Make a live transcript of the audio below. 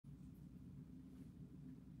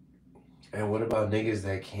And what about niggas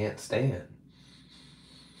that can't stand?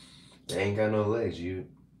 They ain't got no legs. You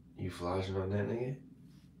flossing on that nigga?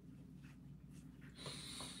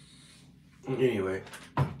 Anyway.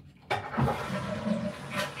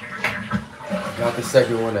 Got the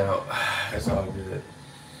second one out. That's all good.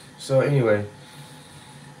 So anyway,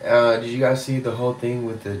 did you guys see the whole thing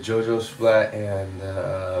with the JoJo Splat and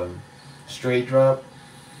the straight drop?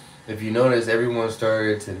 If you notice, everyone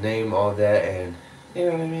started to name all that, and you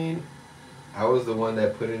know what I mean? I was the one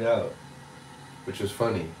that put it out, which was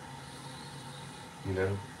funny. You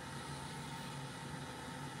know?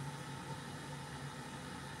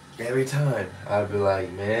 Every time I'd be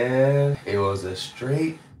like, man, it was a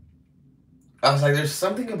straight. I was like, there's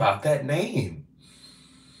something about that name.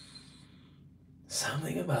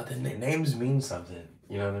 Something about the names mean something.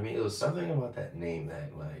 You know what I mean? It was something about that name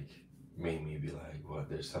that like made me be like, what?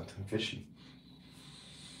 There's something fishy.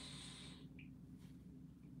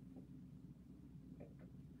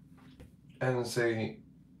 I didn't say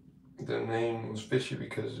the name was fishy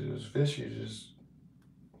because it was fishy, just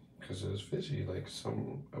because it was fishy. Like,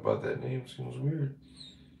 something about that name seems weird,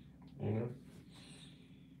 you know?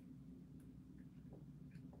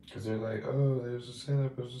 Because they're like, oh, there's a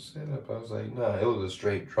setup, there's a setup. I was like, nah, it was a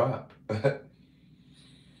straight drop. Well,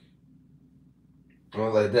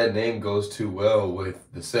 like, that name goes too well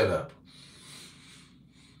with the setup.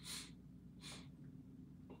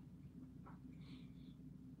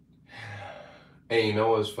 And you know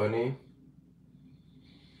what's funny?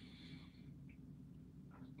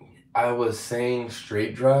 I was saying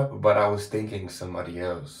straight drop, but I was thinking somebody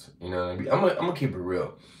else. You know what I mean? I'm gonna keep it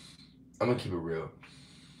real. I'm gonna keep it real.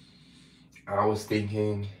 I was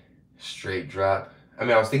thinking straight drop. I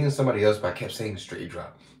mean, I was thinking somebody else, but I kept saying straight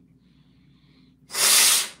drop.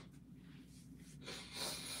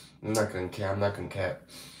 I'm not gonna cap.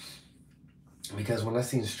 Because when I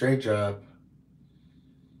seen straight drop,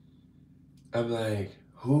 I'm like,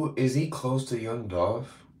 who is he close to Young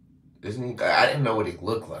Dolph? Isn't he? I didn't know what he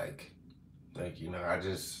looked like. Like, you know,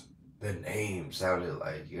 the name sounded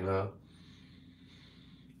like, you know,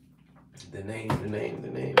 the name.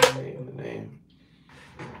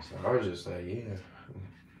 So I was just like, yeah.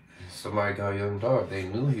 Somebody got Young Dolph. They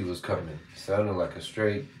knew he was coming. Sounded like a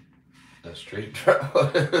straight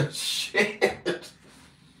drop. Shit.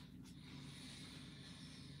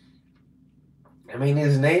 I mean,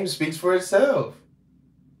 his name speaks for itself.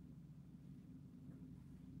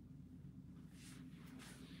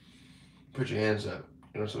 Put your hands up.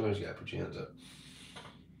 You know, sometimes you gotta put your hands up.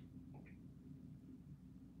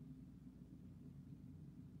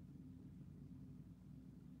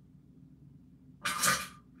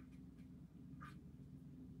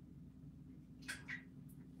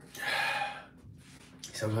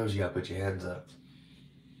 Sometimes you gotta put your hands up.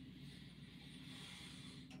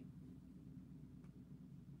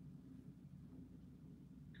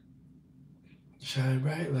 Shine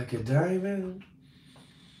bright like a diamond.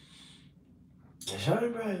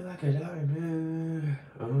 Shine bright like a diamond.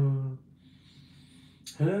 And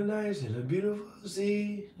a nice and a beautiful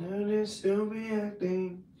sea. And it still be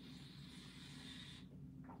acting.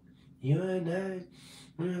 You and I,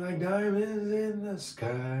 we're like diamonds in the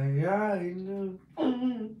sky. I know.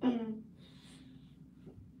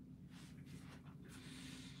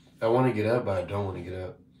 I want to get up, but I don't want to get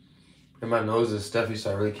up. And my nose is stuffy,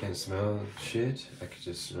 so I really can't smell shit. I could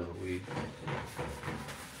just smell weed.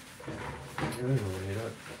 I really don't want to get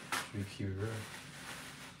up. We keep it real.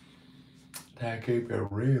 I keep it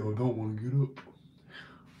real. I don't want to get up.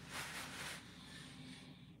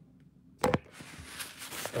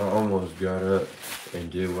 I almost got up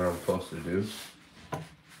and did what I'm supposed to do,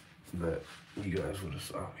 but you guys would have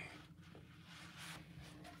saw me.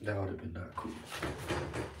 That would have been not cool.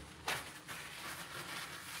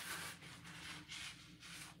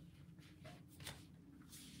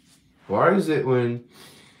 Why is it when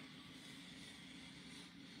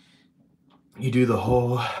you do the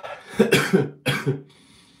whole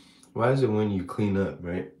why is it when you clean up,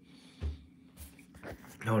 right?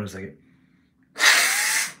 Hold on a second.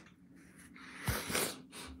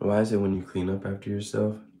 Why is it when you clean up after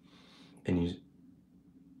yourself and you...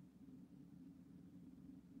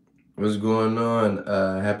 What's going on?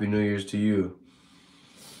 Happy New Year's to you.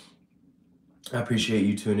 I appreciate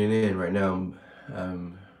you tuning in. Right now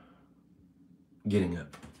I'm getting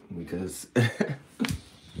up because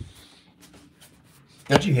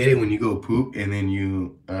don't you hate it when you go poop and then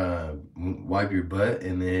you wipe your butt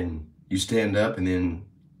and then you stand up and then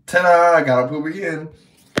ta-da, I gotta poop again.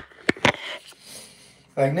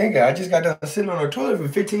 Like, nigga, I just got done sitting on the toilet for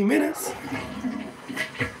 15 minutes.